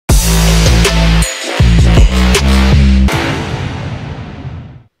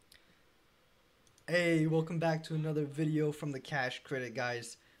Hey, welcome back to another video from the Cash Critic,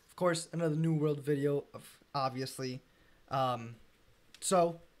 guys. Of course, another New World video, obviously. Um,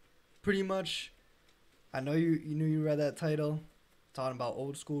 so, pretty much, I know you knew you read that title, talking about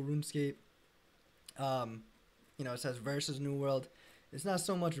old school RuneScape. Um, it says versus New World. It's not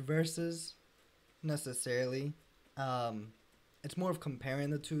so much versus, necessarily. Um, it's more of comparing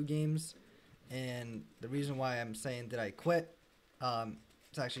the two games. And the reason why I'm saying did I quit,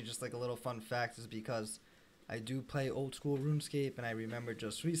 it's actually just like a little fun fact, is because I do play old school RuneScape, and I remember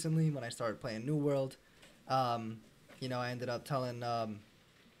just recently when I started playing New World, um, I ended up telling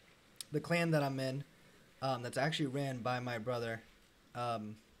the clan that I'm in, that's actually ran by my brother,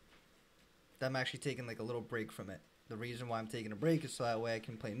 um, that I'm actually taking like a little break from it. The reason why I'm taking a break is so that way I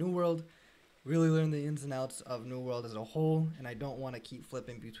can play New World, really learn the ins and outs of New World as a whole, and I don't want to keep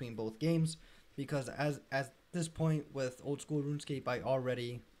flipping between both games, because as this point with old school RuneScape, I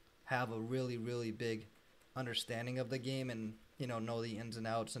already have a really big understanding of the game, and know the ins and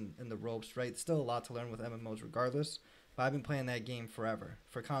outs and the ropes, right? Still a lot to learn with MMOs regardless, but I've been playing that game forever.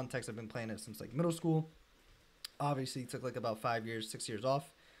 For context, I've been playing it since like middle school. Obviously took like about 5 years, 6 years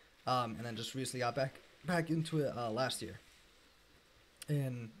off, and then just recently got back into it last year,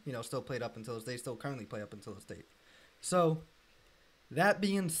 and still played up until this day, still currently play up until this date. So that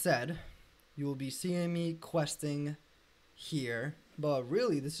being said, you will be seeing me questing here, but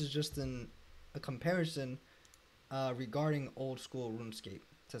really this is just a comparison regarding old school RuneScape,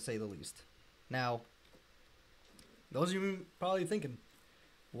 to say the least. Now, those of you probably thinking,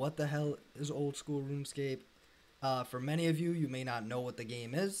 what the hell is old school RuneScape? For many of you, you may not know what the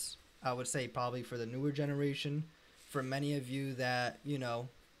game is. I would say probably for the newer generation. For many of you that,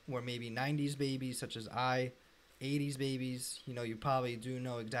 were maybe 90s babies, such as I, 80s babies, you probably do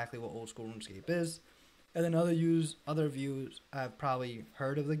know exactly what old school RuneScape is. And then other viewers have probably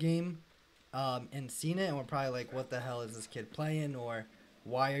heard of the game, and seen it, and we're probably like, what the hell is this kid playing, or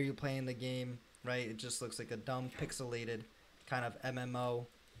why are you playing the game, right? It just looks like a dumb pixelated kind of MMO,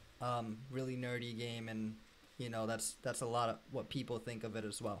 really nerdy game, and that's a lot of what people think of it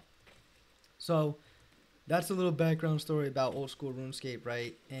as well. So that's a little background story about old school RuneScape,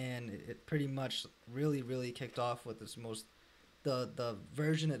 right? And it pretty much really kicked off with the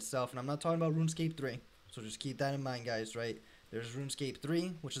version itself. And I'm not talking about RuneScape 3, so just keep that in mind, guys, right? There's RuneScape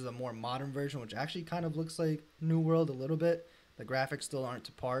 3, which is a more modern version, which actually kind of looks like New World a little bit. The graphics still aren't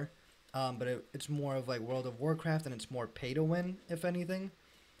to par, but it's more of like World of Warcraft, and it's more pay to win, if anything.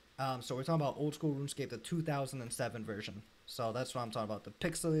 So we're talking about old school RuneScape, the 2007 version. So that's what I'm talking about.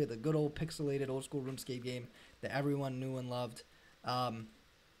 The good old pixelated old school RuneScape game that everyone knew and loved.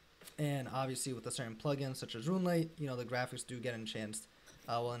 And obviously with a certain plugins such as RuneLight, the graphics do get enhanced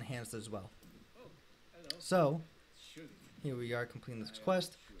as well. So here we are completing this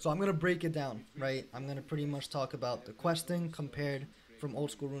quest. So I'm going to break it down, right? I'm going to pretty much talk about the questing compared from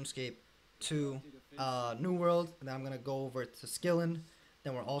old school RuneScape to New World. And then I'm going to go over to skilling.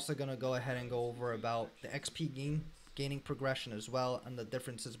 Then we're also going to go ahead and go over about the XP gaining progression as well, and the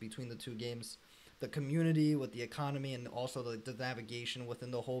differences between the two games, the community with the economy, and also the navigation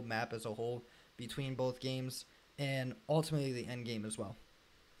within the whole map as a whole between both games, and ultimately the end game as well.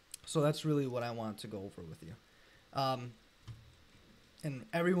 So that's really what I wanted to go over with you. And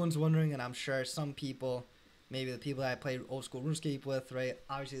everyone's wondering, and I'm sure some people, maybe the people that I played old school RuneScape with, right?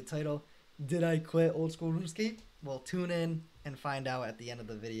 Obviously the title, did I quit old school RuneScape? Well, tune in and find out at the end of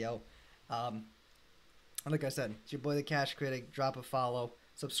the video. Like I said, it's your boy the Cash Critic. Drop a follow,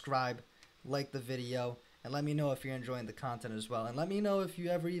 subscribe, like the video, and let me know if you're enjoying the content as well. And let me know if you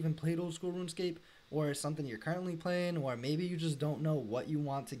ever even played old school RuneScape, or something you're currently playing, or maybe you just don't know what you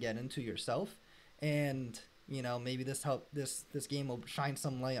want to get into yourself. And maybe this game will shine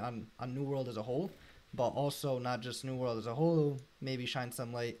some light on New World as a whole, but also not just New World as a whole, maybe shine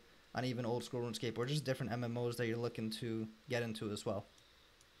some light on even old school RuneScape, or just different MMOs that you're looking to get into as well.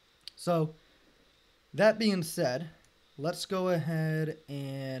 So that being said, let's go ahead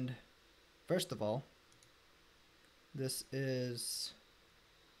and, first of all, I'm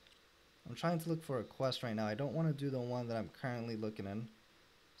trying to look for a quest right now. I don't want to do the one that I'm currently looking in.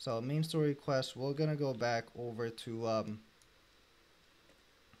 So main story quest, we're going to go back over to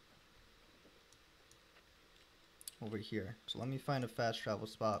over here. So let me find a fast travel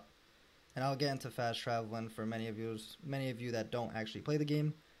spot, and I'll get into fast traveling for many of you that don't actually play the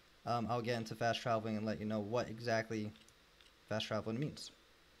game. I'll get into fast traveling and let you know what exactly fast traveling means.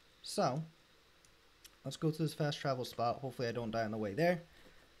 So let's go to this fast travel spot. Hopefully I don't die on the way there.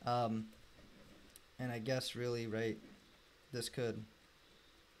 And I guess really, right, this could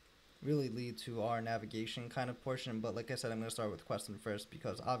really lead to our navigation kind of portion. But like I said, I'm going to start with questing first,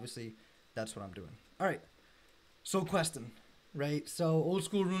 because obviously that's what I'm doing. All right. So questing, right? So old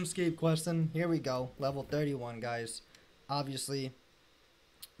school RuneScape questing. Here we go. Level 31, guys. Obviously,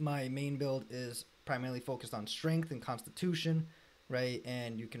 my main build is primarily focused on strength and constitution, right?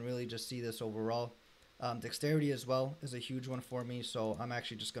 And you can really just see this overall. Dexterity as well is a huge one for me, so I'm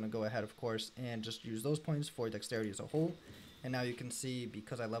actually just going to go ahead, of course, and just use those points for dexterity as a whole. And now you can see,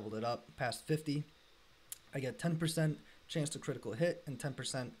 because I leveled it up past 50, I get 10% chance to critical hit and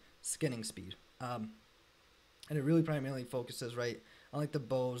 10% skinning speed. And it really primarily focuses, right, on like the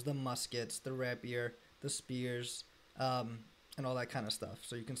bows, the muskets, the rapier, the spears, and all that kind of stuff.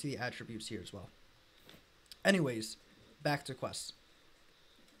 So you can see the attributes here as well. Anyways, back to quests.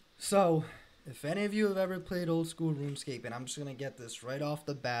 So, if any of you have ever played old school RuneScape, and I'm just going to get this right off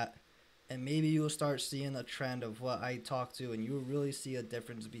the bat, and maybe you'll start seeing a trend of what I talk to, and you'll really see a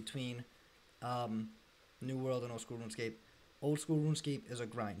difference between New World and old school RuneScape. Old school RuneScape is a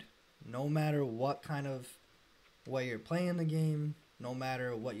grind. No matter what kind of way you're playing the game, no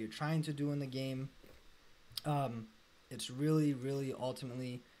matter what you're trying to do in the game, it's really, really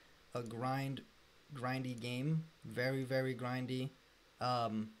ultimately a grindy game. Very, very grindy.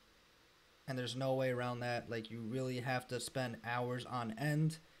 And there's no way around that. Like, you really have to spend hours on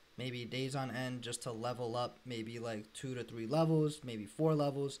end, maybe days on end, just to level up maybe like 2 to 3 levels, maybe 4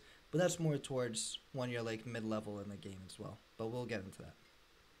 levels. But that's more towards when you're like mid-level in the game as well. But we'll get into that.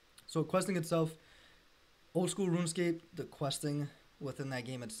 So questing itself, old school RuneScape, the questing within that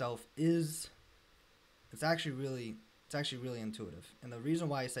game itself is, it's actually really intuitive. And the reason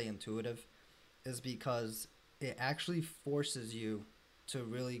why I say intuitive is because it actually forces you to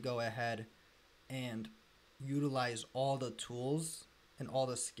really go ahead and utilize all the tools and all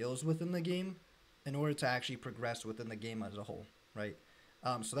the skills within the game in order to actually progress within the game as a whole, right?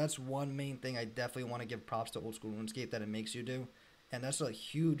 So that's one main thing I definitely want to give props to old school RuneScape that it makes you do. And that's a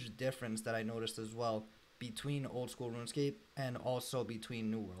huge difference that I noticed as well between old school RuneScape and also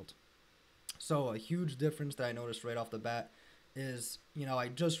between New World. So a huge difference that I noticed right off the bat is, you know, I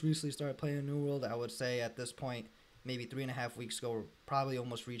just recently started playing New World. I would say at this point, maybe 3.5 weeks ago, we're probably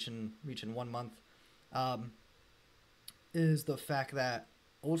almost reaching 1 month, is the fact that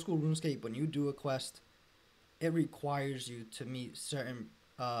old school RuneScape, when you do a quest, it requires you to meet certain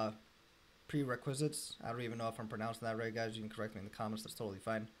prerequisites. I don't even know if I'm pronouncing that right, guys. You can correct me in the comments. That's totally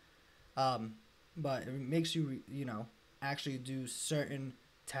fine. But it makes you, you know, actually do certain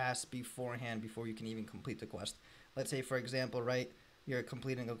tasks beforehand before you can even complete the quest. Let's say, for example, right, you're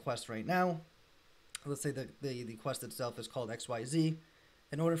completing a quest right now. Let's say the quest itself is called XYZ.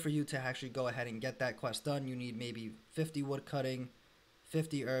 In order for you to actually go ahead and get that quest done, you need maybe 50 wood cutting,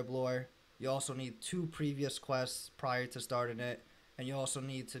 50 herb lore. You also need 2 previous quests prior to starting it. And you also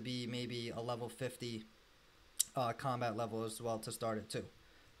need to be maybe a level 50 combat level as well to start it too.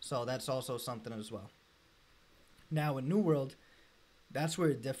 So that's also something as well. Now in New World, that's where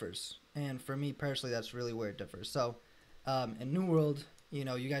it differs. And for me personally, that's really where it differs. So in New World, you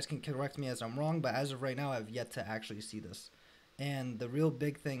know, you guys can correct me as I'm wrong, but as of right now, I've yet to actually see this. And the real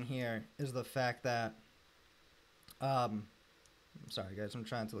big thing here is the fact that, I'm sorry guys, I'm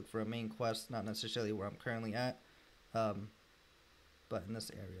trying to look for a main quest, not necessarily where I'm currently at, but in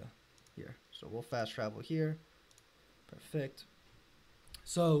this area here. So we'll fast travel here. Perfect.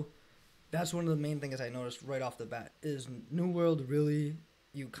 So that's one of the main things I noticed right off the bat is New World really,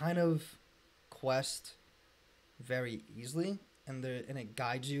 you kind of quest very easily, and it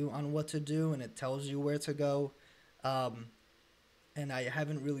guides you on what to do, and it tells you where to go. And I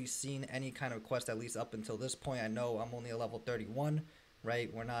haven't really seen any kind of quest, at least up until this point. I know I'm only a level 31,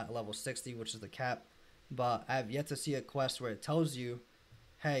 right? We're not level 60, which is the cap. But I've yet to see a quest where it tells you,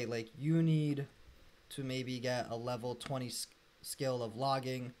 hey, like, you need to maybe get a level 20 skill of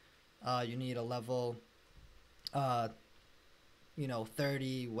logging. You need a level, 30,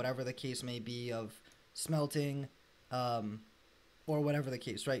 whatever the case may be, of smelting, or whatever the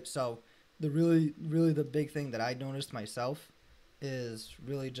case, right? So the really the big thing that I noticed myself is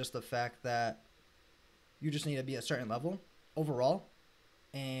really just the fact that you just need to be a certain level overall,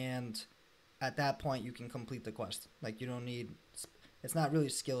 and at that point you can complete the quest. Like, you don't need, it's not really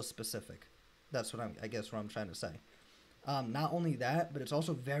skill specific. That's what I guess what I'm trying to say. Not only that, but it's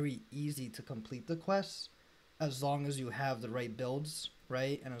also very easy to complete the quests as long as you have the right builds,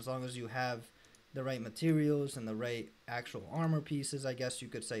 right? And as long as you have the right materials and the right actual armor pieces, I guess you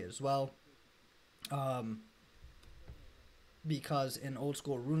could say as well. Because in old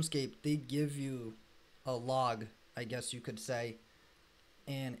school RuneScape, they give you a log, I guess you could say,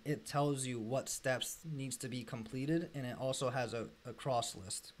 and it tells you what steps needs to be completed, and it also has a cross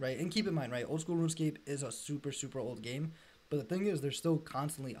list, right? And keep in mind, right, old school RuneScape is a super old game, But the thing is, they're still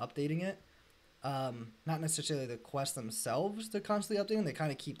constantly updating it. Not necessarily the quests themselves they're constantly updating. They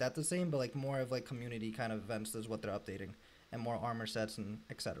kind of keep that the same, but like more of like community kind of events is what they're updating, and more armor sets and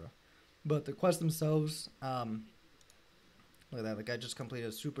etc. But the quests themselves, look at that. Like I just completed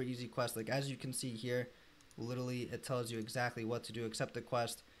a super easy quest. Like as you can see here, literally it tells you exactly what to do. Accept the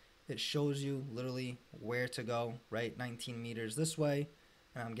quest. It shows you literally where to go. Right, 19 meters this way.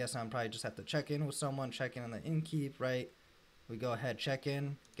 And I'm guessing I'm probably just have to check in with someone. Check in on the innkeep. Right. We go ahead, check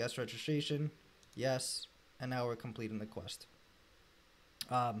in, guest registration. Yes, and now we're completing the quest.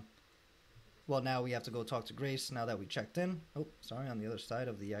 Well, now we have to go talk to Grace now that we checked in. Oh, sorry, on the other side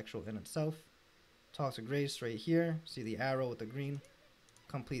of the actual inn itself. Talk to Grace right here. See the arrow with the green.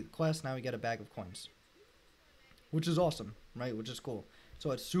 Complete the quest. Now we get a bag of coins. Which is awesome, right? Which is cool.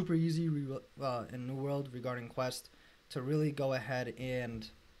 So it's super easy in New World regarding quest to really go ahead and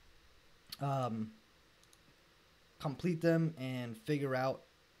complete them and figure out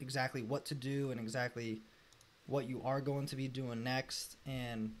exactly what to do and exactly what you are going to be doing next,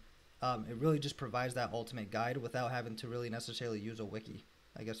 and it really just provides that ultimate guide without having to really necessarily use a wiki,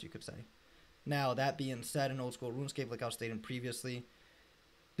 I guess you could say. Now that being said, in old school RuneScape, like I was stating previously,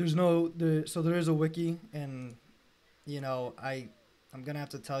 there is a wiki, and you know I'm gonna have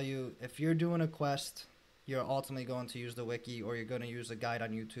to tell you, if you're doing a quest, you're ultimately going to use the wiki, or you're going to use a guide on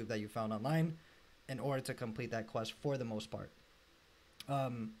YouTube that you found online in order to complete that quest for the most part.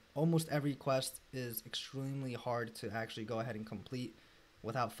 Almost every quest is extremely hard to actually go ahead and complete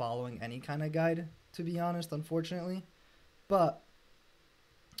without following any kind of guide, to be honest, unfortunately. But,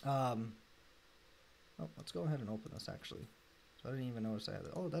 let's go ahead and open this actually. So I didn't even notice I had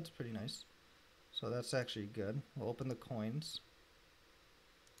it. Oh, that's pretty nice. So that's actually good. We'll open the coins.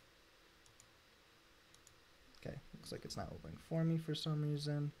 Okay, looks like it's not opening for me for some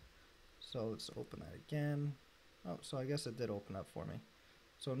reason. So let's open that again. Oh, so I guess it did open up for me.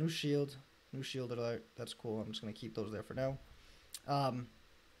 So new shield alert. That's cool. I'm just going to keep those there for now.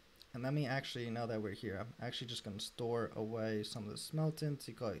 And let me actually, now that we're here, I'm actually just going to store away some of the smelting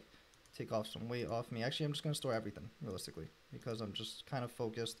to take off some weight off me. Actually, I'm just going to store everything, realistically, because I'm just kind of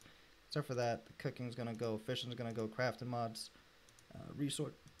focused. Except for that, the cooking's going to go, fishing's going to go, crafting mods,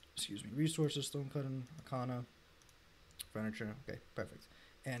 resources, stone cutting, arcana, furniture. Okay, perfect.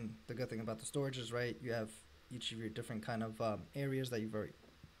 And the good thing about the storage is, right, you have each of your different kind of areas that you've already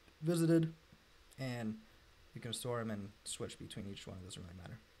visited, and you can store them and switch between each one. It doesn't really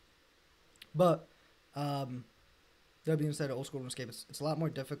matter. But that being said, old school RuneScape, it's a lot more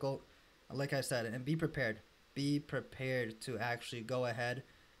difficult. Like I said, and be prepared. Be prepared to actually go ahead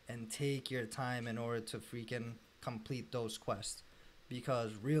and take your time in order to freaking complete those quests.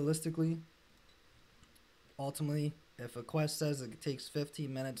 Because realistically, ultimately, if a quest says it takes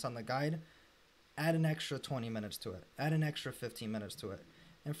 15 minutes on the guide, add an extra 20 minutes to it. Add an extra 15 minutes to it.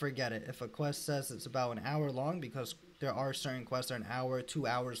 And forget it. If a quest says it's about an hour long, because there are certain quests that are an hour, 2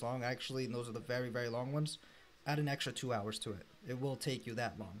 hours long actually, and those are the very, very long ones, add an extra 2 hours to it. It will take you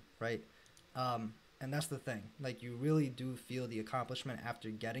that long, right? And that's the thing. Like, you really do feel the accomplishment after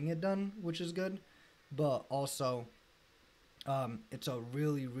getting it done, which is good. But also, it's a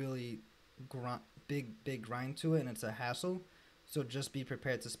really, really big grind to it, and it's a hassle. So just be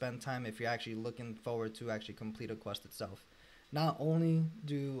prepared to spend time if you're actually looking forward to actually complete a quest itself. Not only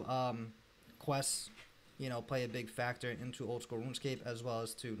do quests, play a big factor into old school RuneScape as well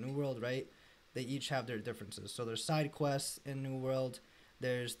as to New World, right? They each have their differences. So there's side quests in New World.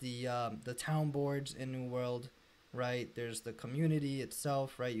 There's the town boards in New World, right? There's the community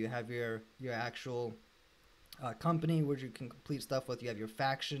itself, right? You have your actual company where you can complete stuff with. You have your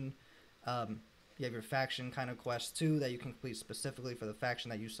faction. You have your faction kind of quests too that you can complete specifically for the faction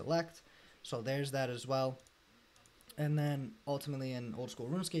that you select. So there's that as well. And then ultimately in old school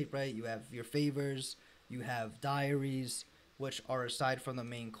RuneScape, right, you have your favors, you have diaries, which are aside from the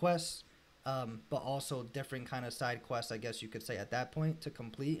main quests, but also different kind of side quests, I guess you could say at that point, to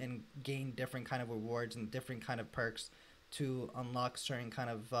complete and gain different kind of rewards and different kind of perks to unlock certain kind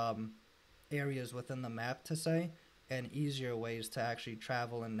of areas within the map, to say, and easier ways to actually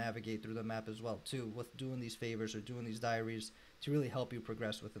travel and navigate through the map as well too, with doing these favors or doing these diaries to really help you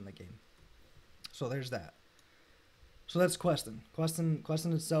progress within the game. So there's that. So that's questing.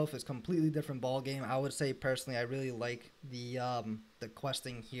 Questing itself is completely different ball game. I would say personally, I really like the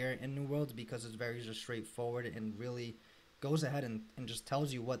questing here in New World because it's very just straightforward and really goes ahead and just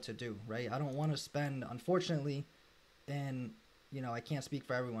tells you what to do, right? I don't want to spend, unfortunately, and I can't speak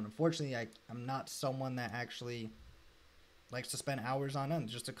for everyone. Unfortunately, I'm not someone that actually likes to spend hours on end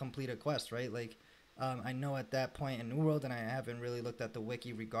just to complete a quest, right? Like, I know at that point in New World, and I haven't really looked at the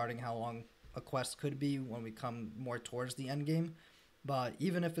wiki regarding how long a quest could be when we come more towards the end game. But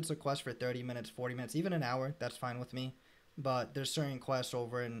even if it's a quest for 30 minutes, 40 minutes, even an hour, that's fine with me. But there's certain quests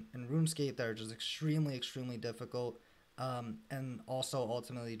over in RuneScape that are just extremely, extremely difficult. And also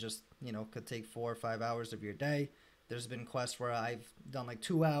ultimately just, could take 4 or 5 hours of your day. There's been quests where I've done like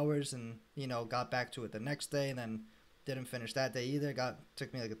 2 hours and, got back to it the next day and then didn't finish that day either.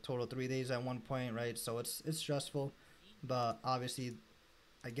 Took me like a total of 3 days at one point, right? So it's stressful. But obviously,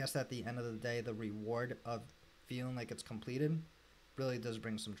 I guess at the end of the day, the reward of feeling like it's completed really does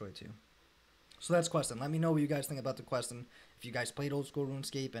bring some joy too. So that's Questin. Let me know what you guys think about the Questin. If you guys played old school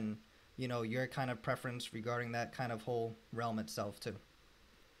RuneScape and your kind of preference regarding that kind of whole realm itself too.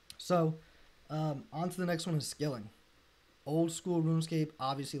 So on to the next one is skilling. Old school RuneScape,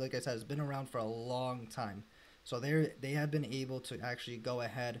 obviously, like I said, has been around for a long time. So they have been able to actually go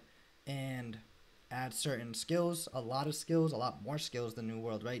ahead and add certain skills, a lot more skills than New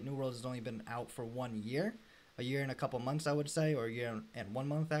World, right? New World has only been out for 1 year, a year and a couple months, I would say, or a year and 1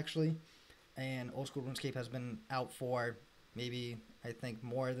 month actually. And old school RuneScape has been out for maybe, I think,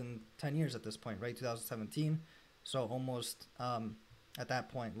 more than 10 years at this point, right? 2017. So almost at that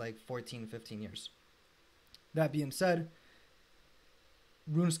point, like 14, 15 years. That being said,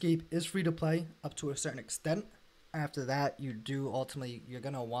 RuneScape is free to play up to a certain extent. After that, you're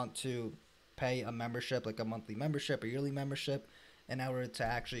going to want to pay a membership, like a monthly membership, a yearly membership, in order to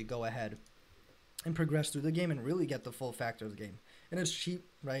actually go ahead and progress through the game and really get the full factor of the game. And it's cheap,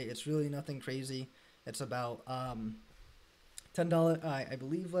 right? It's really nothing crazy. It's about $10. I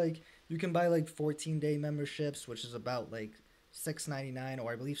believe like you can buy like 14-day memberships, which is about like $6.99,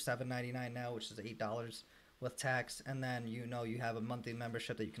 or I believe $7.99 now, which is $8 with tax. And then you have a monthly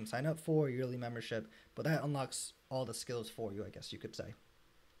membership that you can sign up for, a yearly membership, but that unlocks all the skills for you, I guess you could say.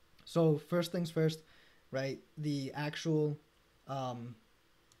 So first things first, right? The actual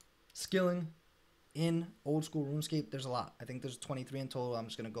skilling in old school RuneScape, there's a lot. I think there's 23 in total. I'm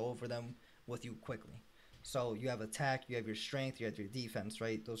just going to go over them with you quickly. So you have attack, you have your strength, you have your defense,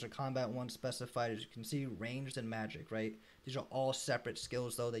 right? Those are combat ones specified, as you can see, ranged and magic, right? These are all separate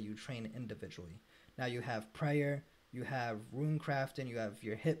skills, though, that you train individually. Now you have prayer, you have rune crafting, you have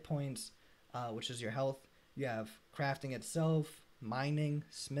your hit points, which is your health. You have crafting itself, mining,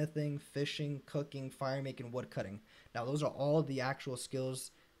 smithing, fishing, cooking, fire making, wood cutting. Now those are all the actual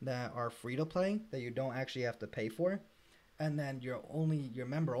skills that are free to play that you don't actually have to pay for. And then your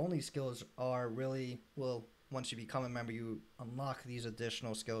member only skills are really, well, once you become a member, you unlock these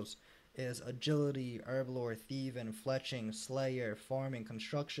additional skills is agility, herblore, thieving, fletching, slayer, farming,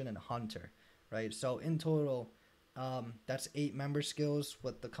 construction, and hunter, right? So in total, that's 8 member skills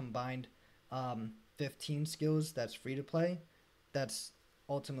with the combined 15 skills that's free to play. That's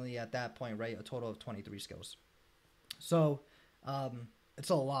ultimately at that point, right, a total of 23 skills. So it's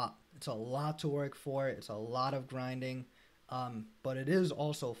a lot. It's a lot to work for. It's a lot of grinding. But it is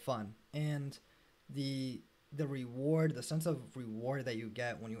also fun, and the reward, the sense of reward that you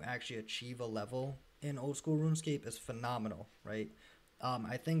get when you actually achieve a level in old school RuneScape is phenomenal, right?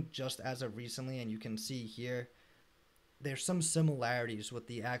 I think just as of recently, and you can see here, there's some similarities with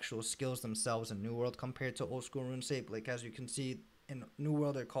the actual skills themselves in New World compared to old school RuneScape. Like as you can see in New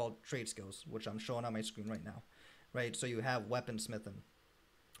World, they're called trade skills, which I'm showing on my screen right now, right? So you have weaponsmithing,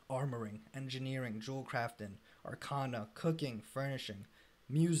 armoring, engineering, jewel crafting, arcana, cooking, furnishing,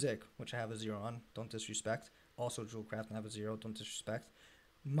 music, which I have a 0 on, don't disrespect. Also jewel crafting, I have a 0, don't disrespect.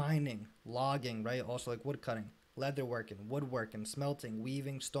 Mining, logging, right? Also like wood cutting, leatherworking, woodworking, smelting,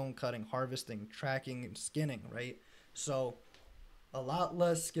 weaving, stone cutting, harvesting, tracking, and skinning, right? So a lot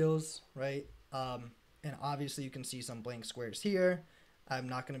less skills, right? And obviously you can see some blank squares here. I'm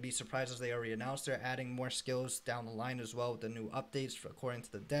not going to be surprised, as they already announced they're adding more skills down the line as well with the new updates according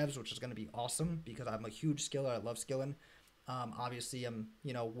to the devs, which is going to be awesome because I'm a huge skiller. I love skilling. Obviously, I'm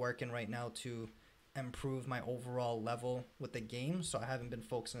working right now to improve my overall level with the game, so I haven't been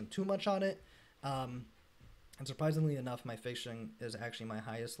focusing too much on it. And surprisingly enough, my fishing is actually my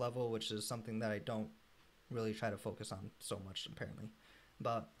highest level, which is something that I don't really try to focus on so much apparently.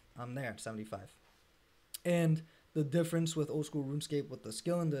 But I'm there at 75. And the difference with old school RuneScape with the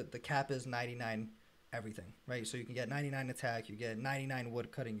skill and the cap is 99 everything, right? So you can get 99 attack, you get 99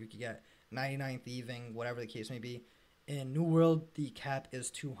 wood cutting, you can get 99 thieving, whatever the case may be. In New World, the cap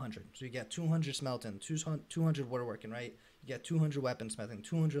is 200. So you get 200 smelting, 200 woodworking, right? You get 200 weaponsmithing,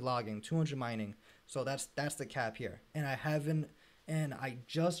 200 logging, 200 mining. So that's the cap here. And I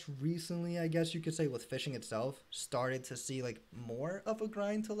just recently, I guess you could say, with fishing itself, started to see like more of a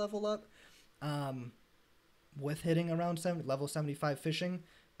grind to level up. With hitting around level 75 fishing,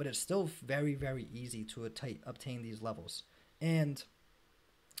 but it's still very, very easy to obtain these levels. And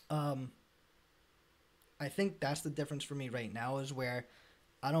I think that's the difference for me right now, is where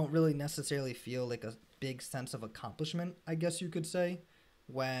I don't really necessarily feel like a big sense of accomplishment, I guess you could say,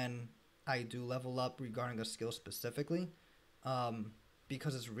 when I do level up regarding a skill specifically, um,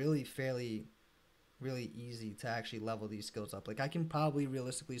 because it's really fairly really easy to actually level these skills up. Like I can probably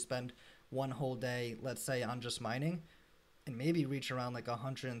realistically spend one whole day, let's say, on just mining, and maybe reach around like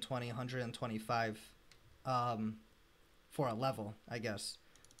 120, 125 um, for a level, I guess.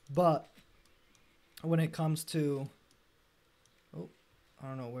 But when it comes to, oh, I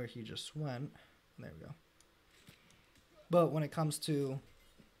don't know where he just went. There we go. But when it comes to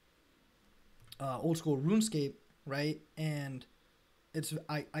old school RuneScape, right? And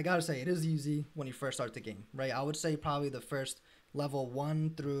I gotta say, it is easy when you first start the game, right? I would say probably the first level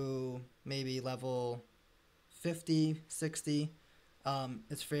 1 through maybe level 50, 60,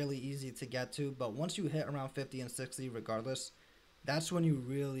 it's fairly easy to get to. But once you hit around 50 and 60, regardless, that's when you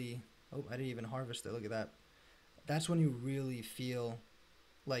really, oh, I didn't even harvest it, look at that. That's when you really feel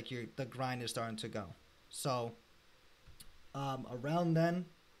like the grind is starting to go. So around then,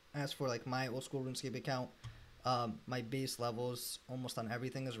 as for like my old school RuneScape account, my base levels almost on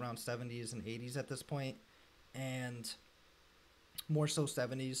everything is around 70s and 80s at this point, and more so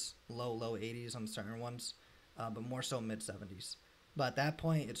 70s, low 80s on certain ones, but more so mid 70s. But at that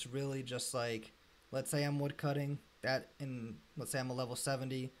point, it's really just like, let's say I'm woodcutting let's say I'm a level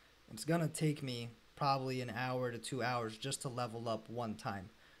 70, it's gonna take me probably an hour to 2 hours just to level up one time.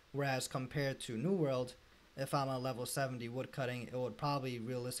 Whereas compared to New World, if I'm a level 70 woodcutting, it would probably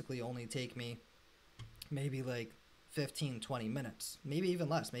realistically only take me maybe like 15, 20 minutes, maybe even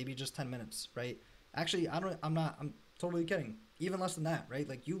less, maybe just 10 minutes, right? Actually, I'm totally kidding. Even less than that, right?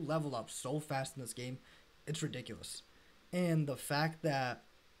 Like you level up so fast in this game, it's ridiculous. And the fact that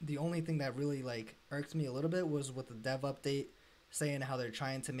the only thing that really like irked me a little bit was with the dev update saying how they're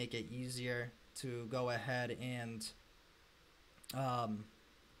trying to make it easier to go ahead and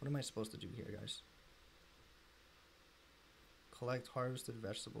what am I supposed to do here, guys? Collect harvested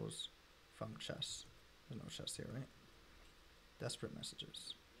vegetables from chests. There's no chest here, right? Desperate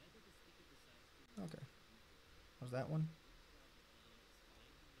messages. Okay. Was that one?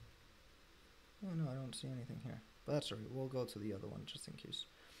 Oh no, I don't see anything here. But that's alright. We'll go to the other one just in case.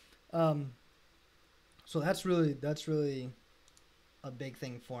 So that's really a big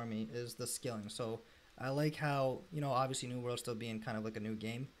thing for me, is the skilling. So I like how, obviously New World's still being kind of like a new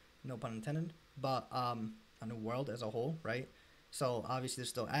game, no pun intended, but a new world as a whole, right? So obviously they're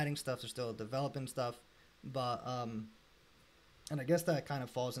still adding stuff, they're still developing stuff, but and I guess that kind of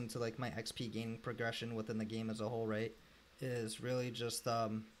falls into like my XP gaining progression within the game as a whole, right? Is really just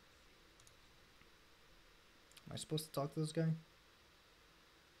am I supposed to talk to this guy?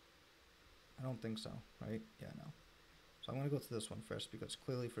 I don't think so, right? Yeah, no. So I'm gonna go to this one first because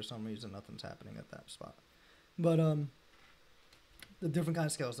clearly for some reason nothing's happening at that spot. But the different kind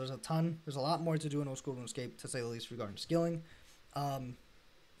of skills, there's a lot more to do in old school RuneScape, to say the least, regarding skilling.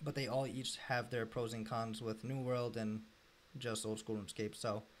 But they all each have their pros and cons with New World and just old school RuneScape.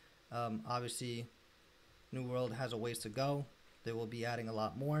 So obviously New World has a ways to go. They will be adding a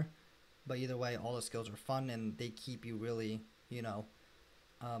lot more, but either way, all the skills are fun and they keep you really,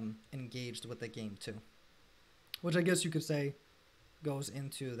 engaged with the game too. Which I guess you could say goes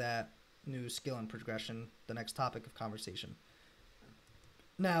into that new skill and progression, the next topic of conversation.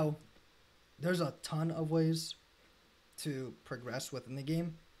 Now, there's a ton of ways to progress within the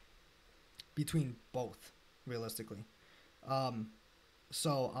game between both, realistically.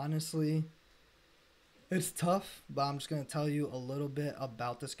 So honestly, it's tough, but I'm just going to tell you a little bit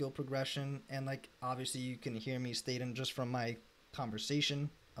about the skill progression. And like, obviously you can hear me stating just from my conversation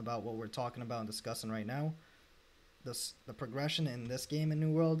about what we're talking about and discussing right now. The progression in this game in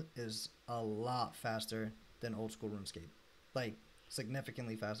New World is a lot faster than old school RuneScape. Like,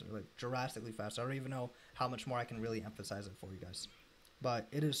 significantly faster, like drastically faster. I don't even know how much more I can really emphasize it for you guys. But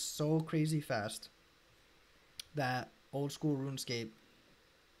it is so crazy fast that old school RuneScape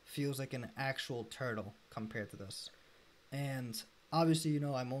feels like an actual turtle compared to this. And obviously,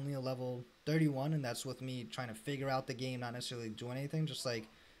 I'm only a level 31, and that's with me trying to figure out the game, not necessarily doing anything, just like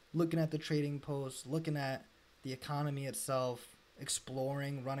looking at the trading posts, looking at the economy itself,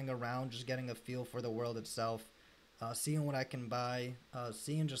 exploring, running around, just getting a feel for the world itself, seeing what I can buy,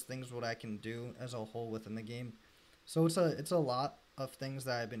 seeing just things what I can do as a whole within the game. So it's a lot of things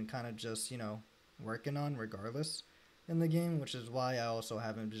that I've been kind of just working on regardless in the game, which is why I also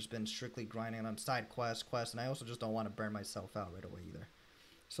haven't just been strictly grinding on side quests, and I also just don't want to burn myself out right away either.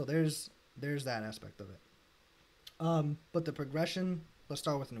 So there's that aspect of it. But the progression, let's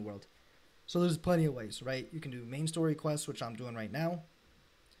start with New World. So there's plenty of ways, right? You can do main story quests, which I'm doing right now.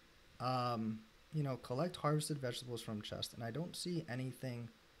 you know, collect harvested vegetables from chest, and I don't see anything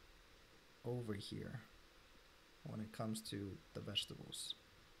over here when it comes to the vegetables.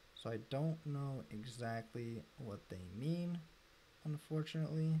 So I don't know exactly what they mean,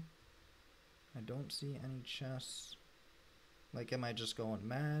 unfortunately. I don't see any chests. Like, am I just going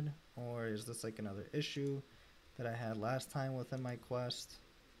mad? Or is this like another issue that I had last time within my quest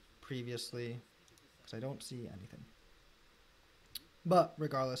previously? Because I don't see anything. But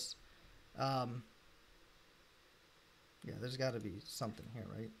regardless, yeah, there's got to be something here,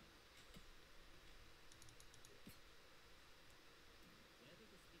 right?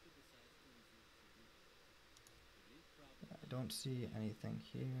 I don't see anything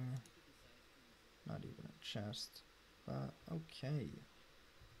here. Not even a chest. But okay.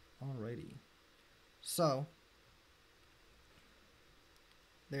 Alrighty. So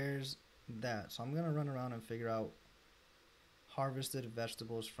there's that. So I'm gonna run around and figure out harvested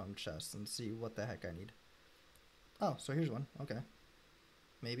vegetables from chests and see what the heck I need. Oh, so here's one. Okay.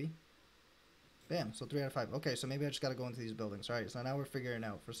 Maybe. Bam. So 3 out of 5. Okay, so maybe I just gotta go into these buildings. Alright, so now we're figuring it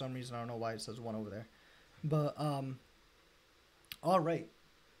out. For some reason I don't know why it says 1 over there. But alright.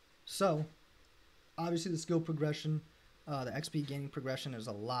 So obviously the skill progression, the XP gaining progression is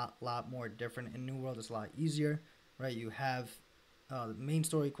a lot more different. In New World it's a lot easier, right? You have the main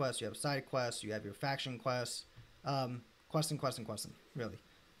story quests, you have side quests, you have your faction quests, questing, really.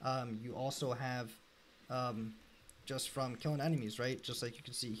 You also have just from killing enemies, right? Just like you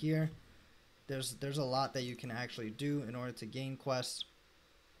can see here, there's a lot that you can actually do in order to gain quests.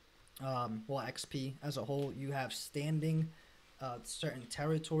 Well, XP as a whole. You have standing certain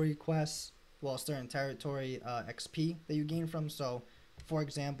territory quests, well, certain territory XP that you gain from. So, for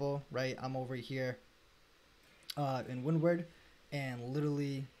example, right, I'm over here in Windward, and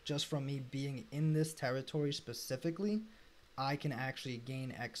literally just from me being in this territory specifically, I can actually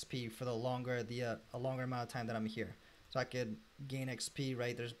gain XP for a longer amount of time that I'm here. So I could gain XP,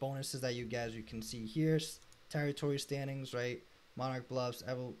 right? There's bonuses that you get, as you can see here. Territory standings, right? Monarch Bluffs,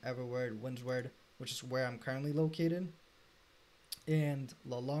 Everward, Windsward, which is where I'm currently located. And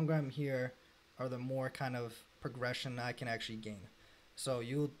the longer I'm here, or the more kind of progression I can actually gain. So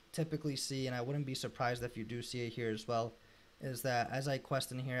you'll typically see, and I wouldn't be surprised if you do see it here as well, is that as I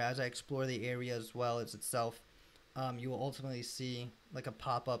quest in here, as I explore the area as well as itself, you will ultimately see like a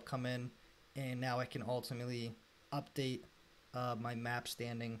pop-up come in, and now I can ultimately update my map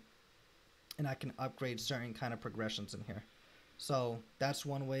standing, and I can upgrade certain kind of progressions in here. So that's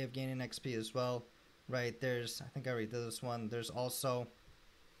one way of gaining XP as well, right? There's, I think I already did this one, there's also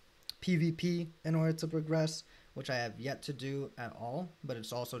PvP in order to progress, which I have yet to do at all, but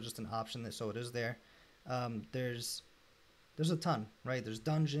it's also just an option, that so it is there. There's a ton, right? There's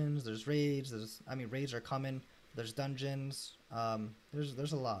dungeons, there's raids, raids are coming, there's dungeons,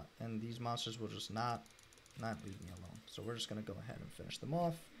 there's a lot, and these monsters will just not leave me alone. So we're just gonna go ahead and finish them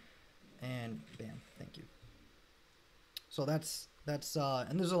off, and bam, thank you. So that's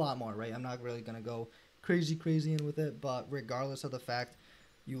and there's a lot more, right? I'm not really gonna go crazy in with it, but regardless of the fact,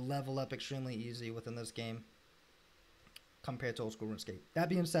 you level up extremely easy within this game compared to old school RuneScape. That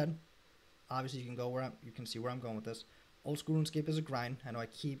being said, obviously you can see where I'm going with this. Old school RuneScape is a grind. I know I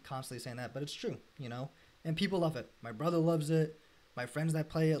keep constantly saying that, but it's true, you know? And people love it. My brother loves it. My friends that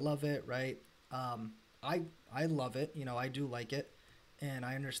play it love it, right? I love it. You know, I do like it. And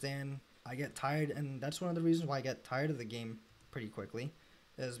I understand I get tired. And that's one of the reasons why I get tired of the game pretty quickly.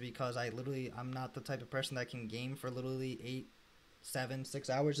 Is because I'm not the type of person that can game for literally 8, 7, 6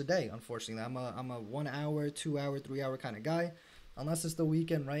 hours a day, unfortunately. I'm a 1 hour, 2 hour, 3 hour kind of guy. Unless it's the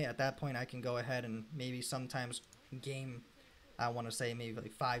weekend, right? At that point, I can go ahead and maybe sometimes game, I want to say maybe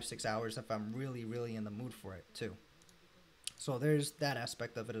like 5, 6 hours if I'm really in the mood for it too. So there's that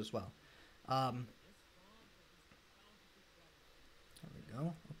aspect of it as well. There we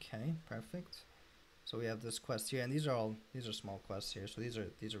go. Okay, perfect. So we have this quest here, and these are small quests here, so these are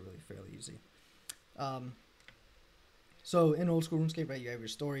really fairly easy. So in old school RuneScape, right, you have your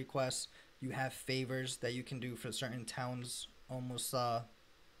story quests, you have favors that you can do for certain towns, so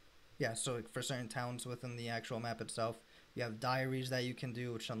for certain towns within the actual map itself. You have diaries that you can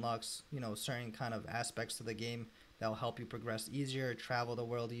do, which unlocks, you know, certain kind of aspects to the game that will help you progress easier, travel the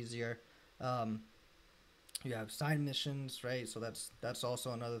world easier. You have side missions, right? So that's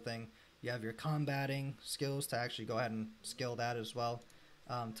also another thing. You have your combating skills to actually go ahead and skill that as well,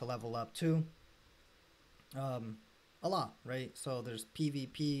 to level up too. A lot, right? So there's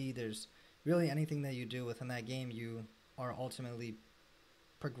PvP, there's really anything that you do within that game, you are ultimately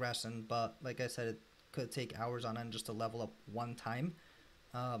progressing. But like I said, it could take hours on end just to level up one time.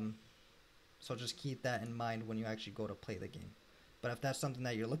 So just keep that in mind when you actually go to play the game. But if that's something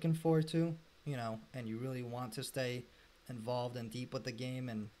that you're looking forward to, you know, and you really want to stay involved and deep with the game,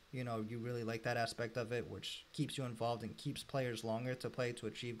 and you know you really like that aspect of it, which keeps you involved and keeps players longer to play to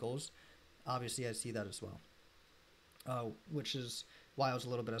achieve goals. Obviously, I see that as well, which is why I was a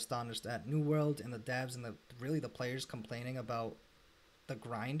little bit astonished at New World and the devs and the really the players complaining about the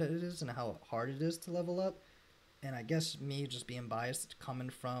grind it is and how hard it is to level up. And I guess me just being biased, coming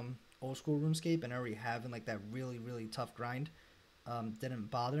from old school RuneScape and already having like that really tough grind,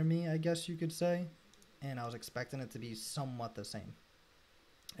 didn't bother me, I guess you could say. And I was expecting it to be somewhat the same.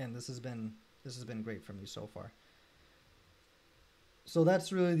 And this has been great for me so far. So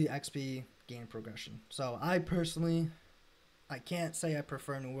that's really the XP gain progression. So I personally, I can't say I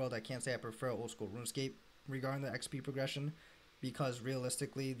prefer New World. I can't say I prefer old school RuneScape regarding the XP progression, because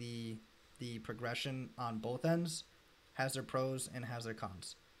realistically the progression on both ends has their pros and has their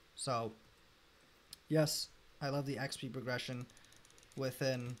cons. So yes, I love the XP progression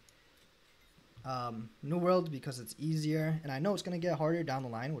within New World because it's easier, and I know it's gonna get harder down the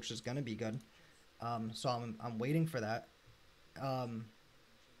line, which is gonna be good. So I'm waiting for that.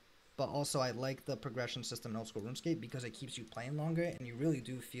 But also I like the progression system in old school RuneScape because it keeps you playing longer, and you really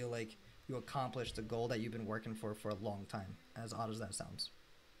do feel like you accomplished the goal that you've been working for a long time, as odd as that sounds.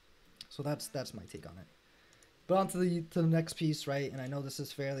 So that's my take on it. But on to the next piece, right? And I know this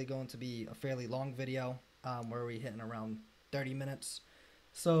is fairly going to be a fairly long video, where we're hitting around 30 minutes.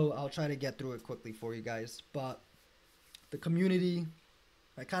 So I'll try to get through it quickly for you guys. But the community,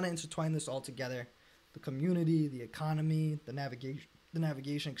 I kind of intertwine this all together. The community, the economy, the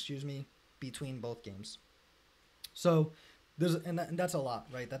navigation, excuse me, between both games. So and that's a lot,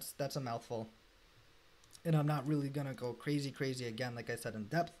 right? That's a mouthful. And I'm not really gonna go crazy again, like I said, in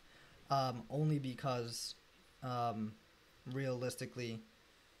depth, only because realistically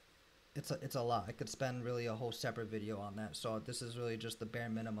it's a lot. I could spend really a whole separate video on that. So this is really just the bare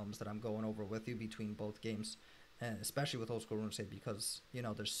minimums that I'm going over with you between both games, and especially with old school RuneScape, because you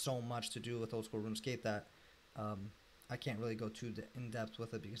know there's so much to do with old school RuneScape that I can't really go too in depth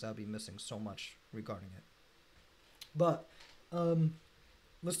with it because I'll be missing so much regarding it. But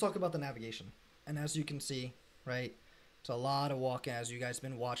let's talk about the navigation. And as you can see, right, it's a lot of walking. As you guys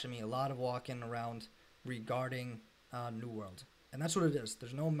been watching me, a lot of walking around regarding New World. And that's what it is.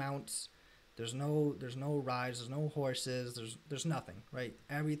 There's no mounts, there's no rides, there's no horses, there's nothing, right?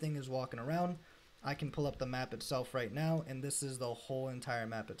 Everything is walking around. I can pull up the map itself right now, and this is the whole entire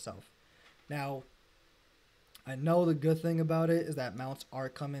map itself. Now, I know the good thing about it is that mounts are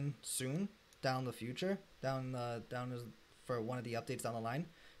coming soon down the future, down for one of the updates down the line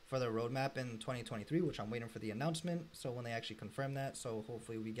for the roadmap in 2023, which I'm waiting for the announcement. So when they actually confirm that, so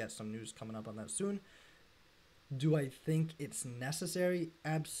hopefully we get some news coming up on that soon. Do I think it's necessary?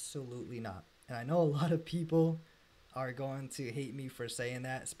 Absolutely not. And I know a lot of people are going to hate me for saying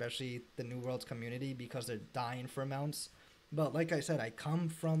that, especially the New World community, because they're dying for mounts. But like I said, I come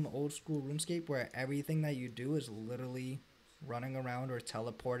from old school RuneScape where everything that you do is literally running around or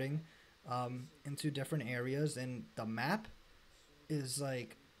teleporting into different areas, and the map is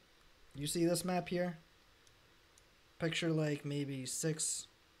like, you see this map here? Picture like maybe 6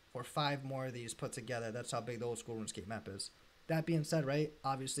 or 5 more of these put together. That's how big the old school RuneScape map is. That being said, right,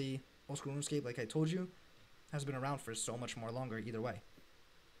 obviously old school RuneScape, like I told you, has been around for so much more longer either way.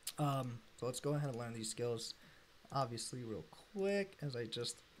 So let's go ahead and learn these skills obviously real quick, as I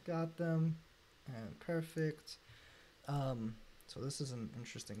just got them. And perfect. So this is an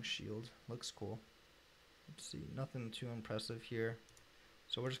interesting shield. Looks cool. Let's see, nothing too impressive here.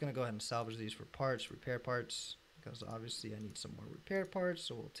 So we're just going to go ahead and salvage these for parts, repair parts, because obviously I need some more repair parts,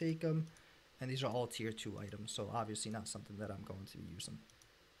 so we'll take them. And these are all tier 2 items, so obviously not something that I'm going to be using.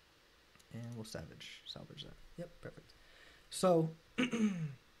 And we'll salvage that. Yep, perfect. So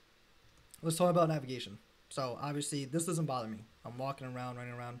let's talk about navigation. So obviously this doesn't bother me. I'm walking around,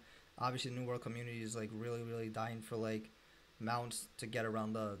 running around. Obviously the New World community is like really dying for like mounts to get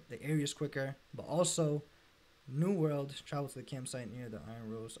around the areas quicker. But also New World, travel to the campsite near the Iron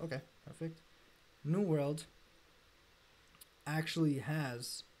Rose. Okay, perfect. New World actually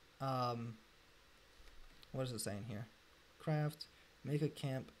has what is it saying here? Craft, make a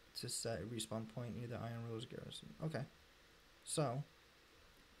camp to set a respawn point near the Iron Rose garrison. Okay, so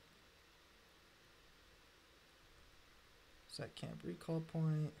set camp recall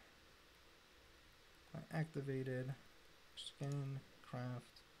point. I activated. Scan,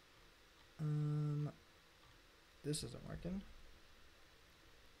 craft. This isn't working.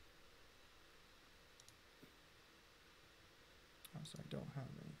 Oh, so I don't have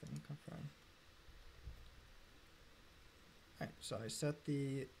anything. Confirm. Alright, so I set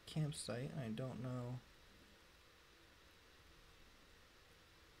the campsite. I don't know.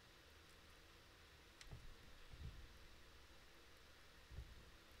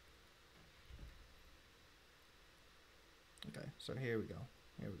 Okay, so here we go.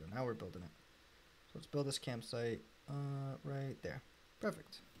 Here we go. Now we're building it. So let's build this campsite right there.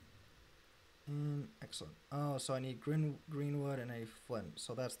 Perfect. And excellent. Oh, so I need greenwood and a flint.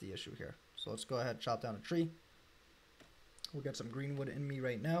 So that's the issue here. So let's go ahead and chop down a tree. We'll get some greenwood in me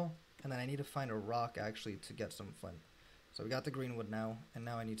right now. And then I need to find a rock actually to get some flint. So we got the greenwood now. And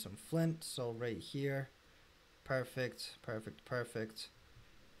now I need some flint. So right here. Perfect. Perfect. Perfect.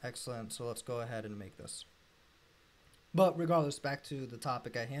 Excellent. So let's go ahead and make this. But regardless, back to the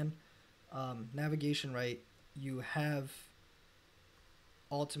topic at hand. Navigation, right? You have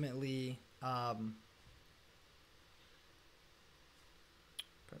ultimately...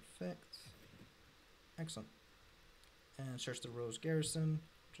 perfect. Excellent. And search the Rose Garrison,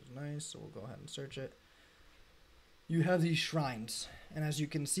 which is nice. So we'll go ahead and search it. You have these shrines. And as you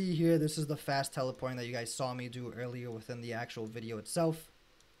can see here, this is the fast teleporting that you guys saw me do earlier within the actual video itself.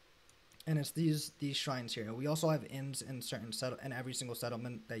 And it's these shrines here. We also have inns in every single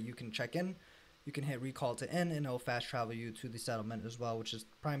settlement that you can check in. You can hit recall to inn and it'll fast travel you to the settlement as well, which is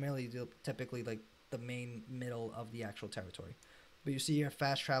primarily typically like the main middle of the actual territory. But you see here,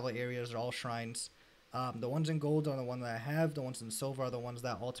 fast travel areas are all shrines. The ones in gold are the ones that I have. The ones in silver are the ones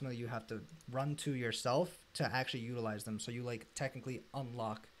that ultimately you have to run to yourself to actually utilize them. So you like technically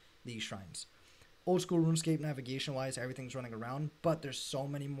unlock these shrines. Old school RuneScape navigation wise, everything's running around, but there's so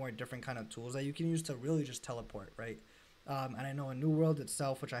many more different kind of tools that you can use to really just teleport, right? And I know in New World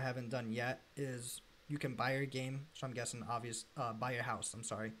itself, which I haven't done yet, is you can buy your game. So I'm guessing buy your house. I'm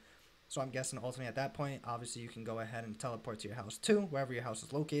sorry. So I'm guessing ultimately at that point, obviously you can go ahead and teleport to your house too, wherever your house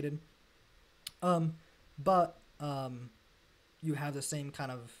is located. But you have the same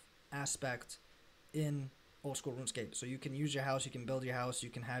kind of aspect in old school RuneScape. So you can use your house, you can build your house,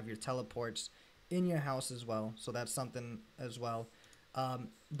 you can have your teleports in your house as well. So that's something as well.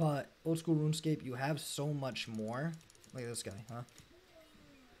 But old school RuneScape, you have so much more. Look at this guy, huh?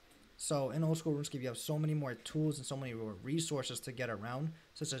 So in old school RuneScape, you have so many more tools and so many more resources to get around,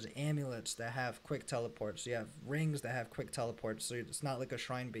 such as amulets that have quick teleports. You have rings that have quick teleports, so it's not like a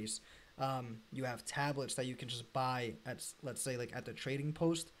shrine base. You have tablets that you can just buy at, let's say, like at the trading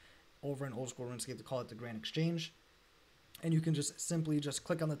post over in old school RuneScape. They call it the Grand Exchange. And you can just simply just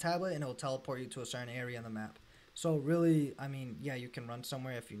click on the tablet and it'll teleport you to a certain area on the map. So really, I mean, yeah, you can run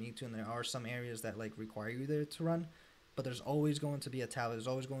somewhere if you need to, and there are some areas that like require you there to run. But there's always going to be a tablet. There's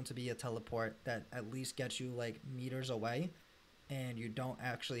always going to be a teleport that at least gets you like meters away, and you don't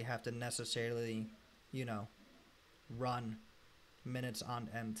actually have to necessarily, you know, run minutes on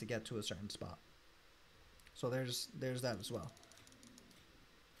end to get to a certain spot. So there's that as well.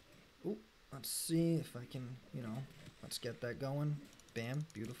 Ooh, let's see if I can, you know, let's get that going. Bam,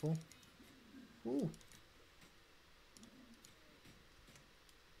 beautiful. Ooh.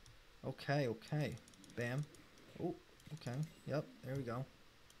 Okay, okay. Bam. Oh, okay. Yep, there we go.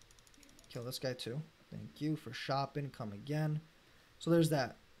 Kill this guy too. Thank you for shopping. Come again. So there's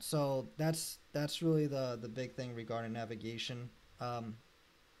that. So that's really the big thing regarding navigation.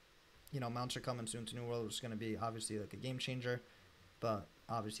 You know, mounts are coming soon to New World, which is going to be obviously like a game changer, but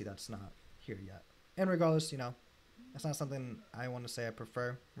obviously that's not here yet. And regardless, you know, that's not something I want to say I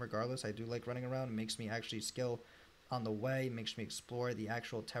prefer. Regardless, I do like running around. It makes me actually skill on the way, makes me explore the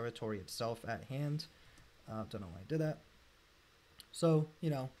actual territory itself at hand. Don't know why I did that. So, you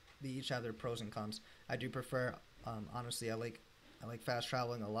know, they each have their pros and cons. I do prefer, honestly, I like fast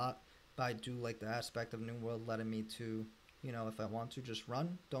traveling a lot, but I do like the aspect of New World letting me to, you know, if I want to just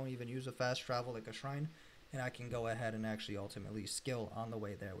run, don't even use a fast travel like a shrine, and I can go ahead and actually ultimately skill on the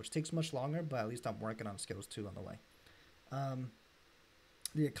way there, which takes much longer, but at least I'm working on skills too on the way.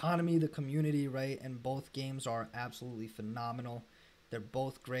 The economy, the community, right, and both games are absolutely phenomenal. They're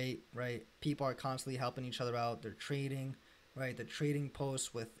both great, right? People are constantly helping each other out. They're trading, right? The trading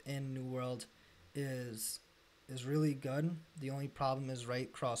post within New World is really good. The only problem is, right,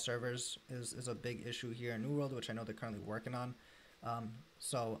 cross servers is a big issue here in New World, which I know they're currently working on.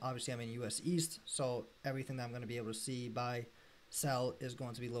 So obviously I'm in US East, so everything that I'm going to be able to see, buy, sell is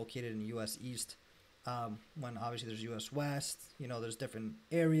going to be located in US East. When obviously there's US West, you know, there's different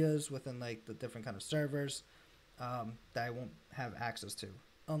areas within like the different kind of servers that I won't have access to.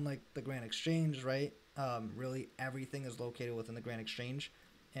 Unlike the Grand Exchange, right? Really everything is located within the Grand Exchange,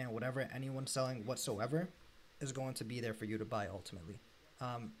 and whatever anyone's selling whatsoever is going to be there for you to buy ultimately.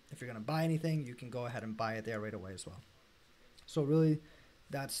 If you're going to buy anything, you can go ahead and buy it there right away as well. So really,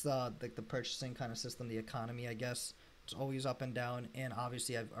 that's like the purchasing kind of system, the economy, I guess. It's always up and down, and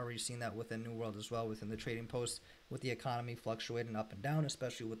obviously I've already seen that within New World as well, within the trading post, with the economy fluctuating up and down,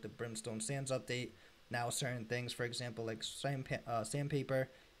 especially with the Brimstone Sands update. Now certain things, for example, like sandpaper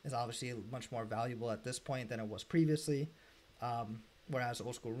is obviously much more valuable at this point than it was previously. Whereas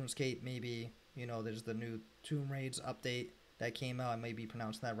old school RuneScape, maybe, you know, there's the new Tomb Raids update that came out. I may be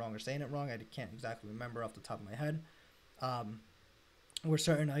pronouncing that wrong or saying it wrong. I can't exactly remember off the top of my head. Where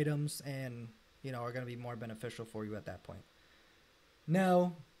certain items and, you know, are going to be more beneficial for you at that point.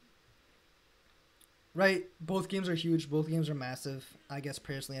 Now, right, both games are huge. Both games are massive. I guess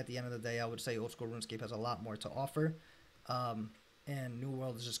personally, at the end of the day, I would say old school RuneScape has a lot more to offer. And New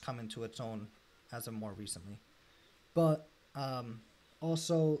World is just coming to its own as of more recently. But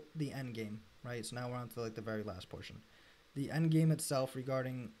also the end game, right? So now we're on to like the very last portion. The end game itself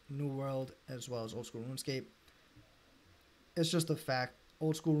regarding New World as well as old school RuneScape, it's just a fact.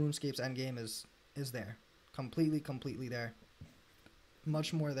 Old school RuneScape's end game is there. Completely there.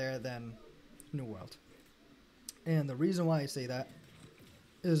 Much more there than New World. And the reason why I say that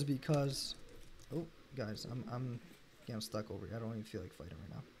is because, oh guys, I'm getting stuck over here. I don't even feel like fighting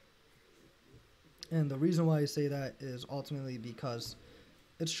right now. And the reason why I say that is ultimately because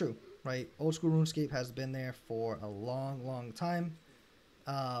it's true, right? Old school RuneScape has been there for a long time.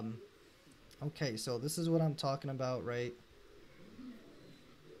 Okay, so this is what I'm talking about, right?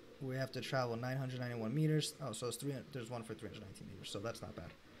 We have to travel 991 meters. Oh, so it's there's one for 319 meters, so that's not bad.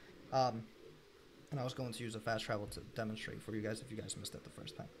 And I was going to use a fast travel to demonstrate for you guys if you guys missed it the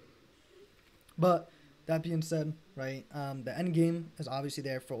first time. But that being said, right, the end game is obviously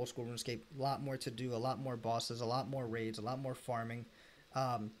there for old school RuneScape. A lot more to do, a lot more bosses, a lot more raids, a lot more farming,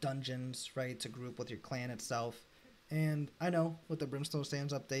 dungeons, right, to group with your clan itself. And I know with the Brimstone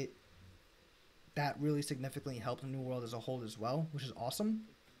Sands update, that really significantly helped the New World as a whole as well, which is awesome.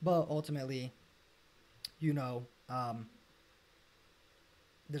 But ultimately, you know,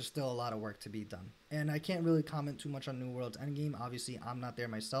 there's still a lot of work to be done. And I can't really comment too much on New World's endgame. Obviously, I'm not there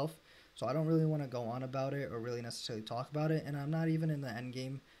myself, so I don't really want to go on about it or really necessarily talk about it. And I'm not even in the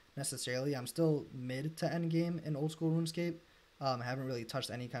endgame necessarily. I'm still mid to endgame in old school RuneScape. I haven't really touched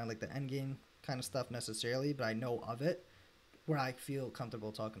any kind of like the endgame kind of stuff necessarily, but I know of it where I feel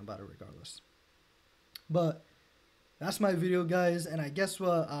comfortable talking about it regardless. But that's my video, guys, and I guess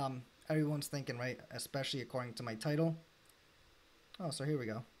what everyone's thinking, right? Especially according to my title. Oh, so here we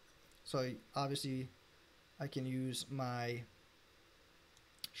go. So obviously I can use my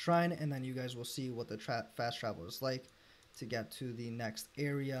shrine, and then you guys will see what the fast travel is like to get to the next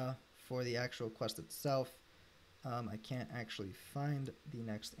area for the actual quest itself. I can't actually find the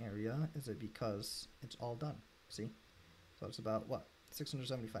next area. Is it because it's all done? See? So it's about, what,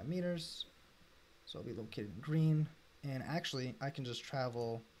 675 meters. So I'll be located in green. And actually, I can just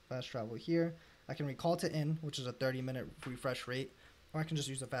fast travel here. I can recall to in, which is a 30-minute refresh rate, or I can just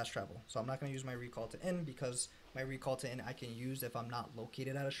use the fast travel. So I'm not going to use my recall to in because my recall to in I can use if I'm not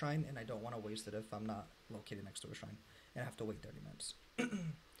located at a shrine, and I don't want to waste it if I'm not located next to a shrine and I have to wait 30 minutes.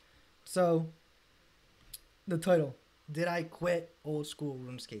 So, the title, did I quit old school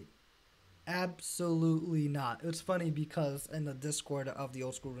RuneScape? Absolutely not. It's funny because in the Discord of the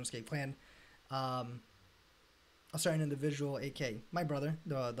old school RuneScape clan, a certain individual, aka my brother,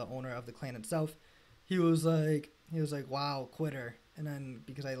 the owner of the clan itself, he was like, wow, quitter. And then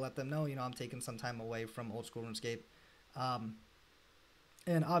because I let them know, you know, I'm taking some time away from old school RuneScape,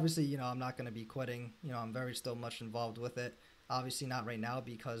 and obviously, you know, I'm not going to be quitting. You know, I'm very still much involved with it. Obviously not right now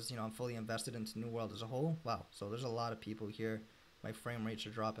because, you know, I'm fully invested into New World as a whole. Wow, so there's a lot of people here. My frame rates are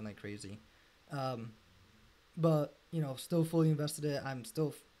dropping like crazy. But, you know, still fully invested in it. I'm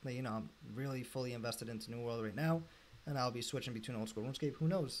still, you know, I'm really fully invested into New World right now. And I'll be switching between old school RuneScape. Who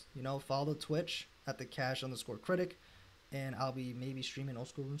knows? You know, follow Twitch at the @cash_critic. And I'll be maybe streaming old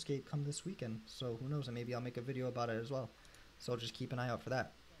school RuneScape come this weekend. So who knows? And maybe I'll make a video about it as well. So just keep an eye out for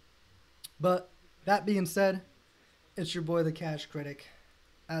that. But that being said, it's your boy, the Cash Critic.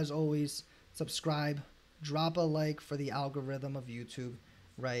 As always, subscribe, drop a like for the algorithm of YouTube,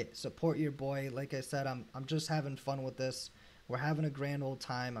 right? Support your boy. Like I said, I'm just having fun with this. We're having a grand old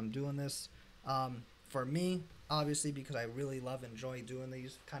time. I'm doing this for me, obviously, because I really enjoy doing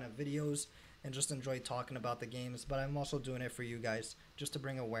these kind of videos and just enjoy talking about the games. But I'm also doing it for you guys, just to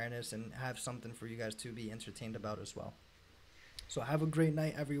bring awareness and have something for you guys to be entertained about as well. So have a great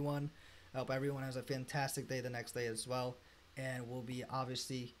night, everyone. I hope everyone has a fantastic day the next day as well. And we'll be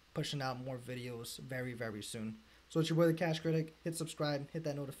obviously pushing out more videos very, very soon. So it's your boy, the Cash Critic. Hit subscribe, hit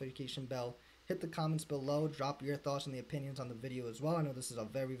that notification bell, hit the comments below, drop your thoughts and the opinions on the video as well. I know this is a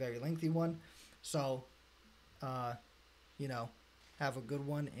very, very lengthy one. So, you know, have a good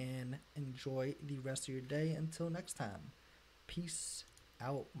one and enjoy the rest of your day. Until next time, peace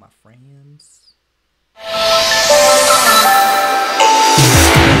out, my friends.